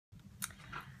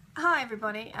Hi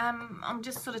everybody, I'm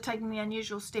just sort of taking the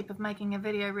unusual step of making a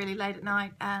video really late at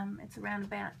night. It's around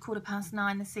about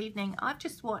 9:15 this evening. I've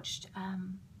just watched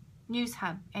News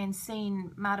Hub and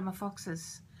seen Marama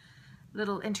Fox's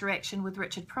little interaction with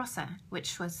Richard Prosser,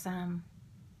 which was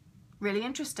really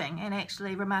interesting and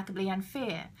actually remarkably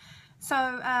unfair.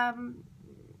 So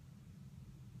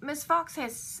Ms Fox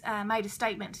has made a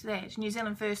statement that New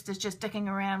Zealand First is just dicking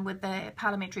around with the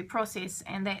parliamentary process,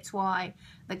 and that's why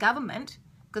the government,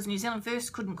 because New Zealand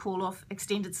First couldn't call off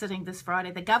extended sitting this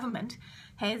Friday, the government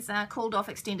has called off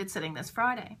extended sitting this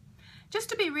Friday. Just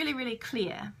to be really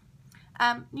clear,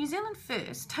 New Zealand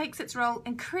First takes its role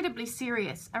incredibly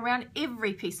serious around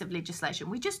every piece of legislation.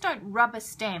 We just don't rubber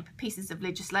stamp pieces of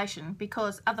legislation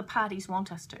because other parties want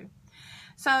us to.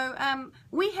 So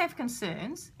we have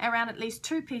concerns around at least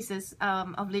two pieces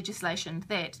of legislation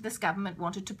that this government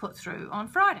wanted to put through on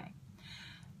Friday.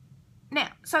 Now,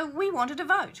 so we wanted to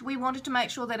vote. We wanted to make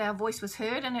sure that our voice was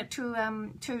heard and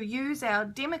to use our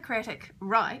democratic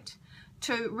right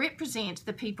to represent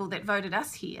the people that voted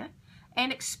us here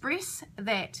and express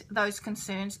those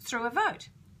concerns through a vote.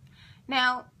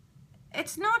 Now,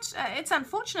 it's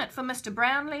unfortunate for Mr.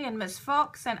 Brownlee and Ms.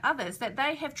 Fox and others that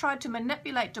they have tried to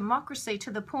manipulate democracy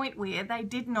to the point where they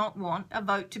did not want a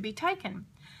vote to be taken.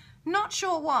 Not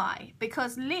sure why,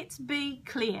 because let's be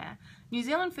clear, New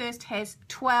Zealand First has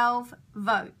 12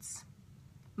 votes.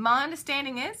 My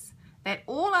understanding is that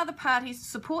all other parties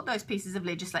support those pieces of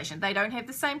legislation. They don't have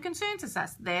the same concerns as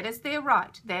us. That is their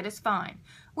right. That is fine.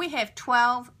 We have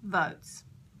 12 votes.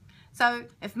 So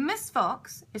if Ms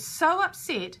Fox is so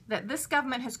upset that this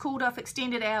government has called off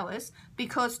extended hours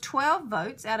because 12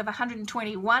 votes out of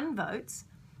 121 votes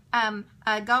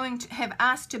are going to have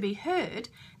asked to be heard,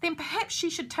 then perhaps she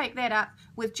should take that up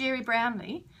with Jerry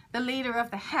Brownlee, the leader of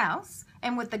the House,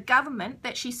 and with the government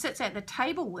that she sits at the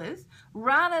table with,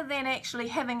 rather than actually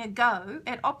having a go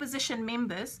at opposition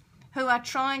members who are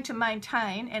trying to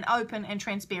maintain an open and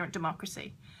transparent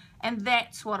democracy. And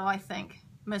that's what I think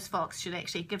Ms Fox should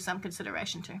actually give some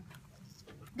consideration to.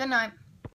 Good night.